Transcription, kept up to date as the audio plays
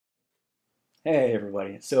Hey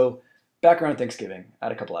everybody. So back around Thanksgiving, I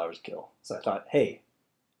had a couple hours to kill. So I thought, hey,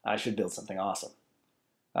 I should build something awesome.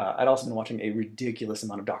 I'd also been watching a ridiculous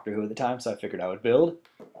amount of Doctor Who at the time, so I figured I would build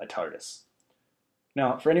a TARDIS.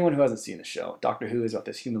 Now, for anyone who hasn't seen the show, Doctor Who is about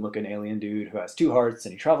this human-looking alien dude who has two hearts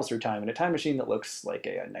and he travels through time in a time machine that looks like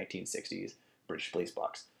a 1960s British police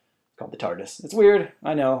box. It's called the TARDIS. It's weird,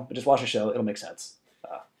 I know, but just watch the show, it'll make sense.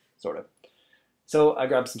 Sort of. So I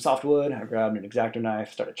grabbed some softwood, I grabbed an X-Acto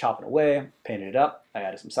knife, started chopping away, painted it up, I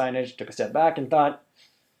added some signage, took a step back and thought,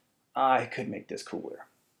 I could make this cooler.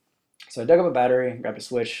 So I dug up a battery, grabbed a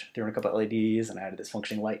switch, threw in a couple of LEDs, and I added this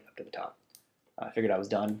functioning light up to the top. I figured I was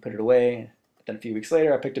done, put it away, but then a few weeks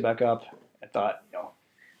later I picked it back up and thought,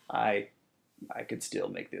 I could still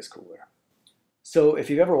make this cooler. So if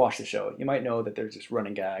you've ever watched the show, you might know that there's this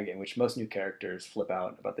running gag in which most new characters flip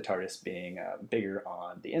out about the TARDIS being bigger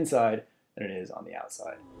on the inside than it is on the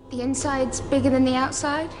outside. The inside's bigger than the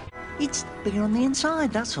outside? It's bigger on the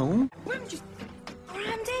inside, that's all. I'm just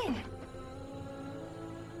rammed in.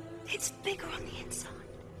 It's bigger on the inside.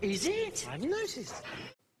 Is it? I've noticed.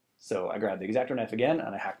 So I grabbed the X-Acto knife again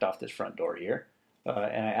and I hacked off this front door here.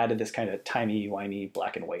 And I added this kind of timey-wimey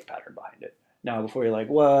black and white pattern behind it. Now before you're like,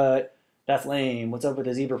 what? That's lame. What's up with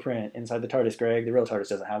the zebra print inside the TARDIS, Greg? The real TARDIS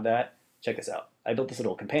doesn't have that. Check this out. I built this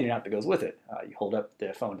little companion app that goes with it. You hold up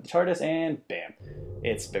the phone to the TARDIS and bam,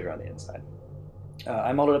 it's bigger on the inside.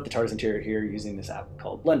 I modeled up the TARDIS interior here using this app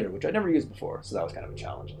called Blender, which I'd never used before, so that was kind of a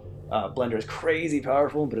challenge. Blender is crazy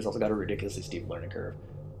powerful, but it's also got a ridiculously steep learning curve.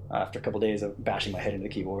 After a couple days of bashing my head into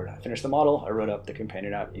the keyboard, I finished the model. I wrote up the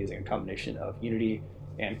companion app using a combination of Unity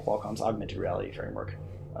and Qualcomm's augmented reality framework.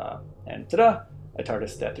 And ta-da! A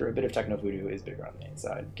TARDIS that, through a bit of techno voodoo, is bigger on the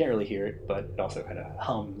inside. Can't really hear it, but it also kind of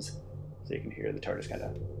hums, so you can hear the TARDIS kind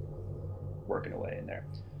of working away in there.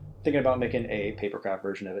 Thinking about making a papercraft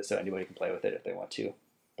version of it so anybody can play with it if they want to.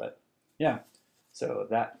 But yeah, so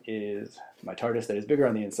that is my TARDIS that is bigger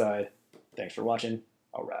on the inside. Thanks for watching.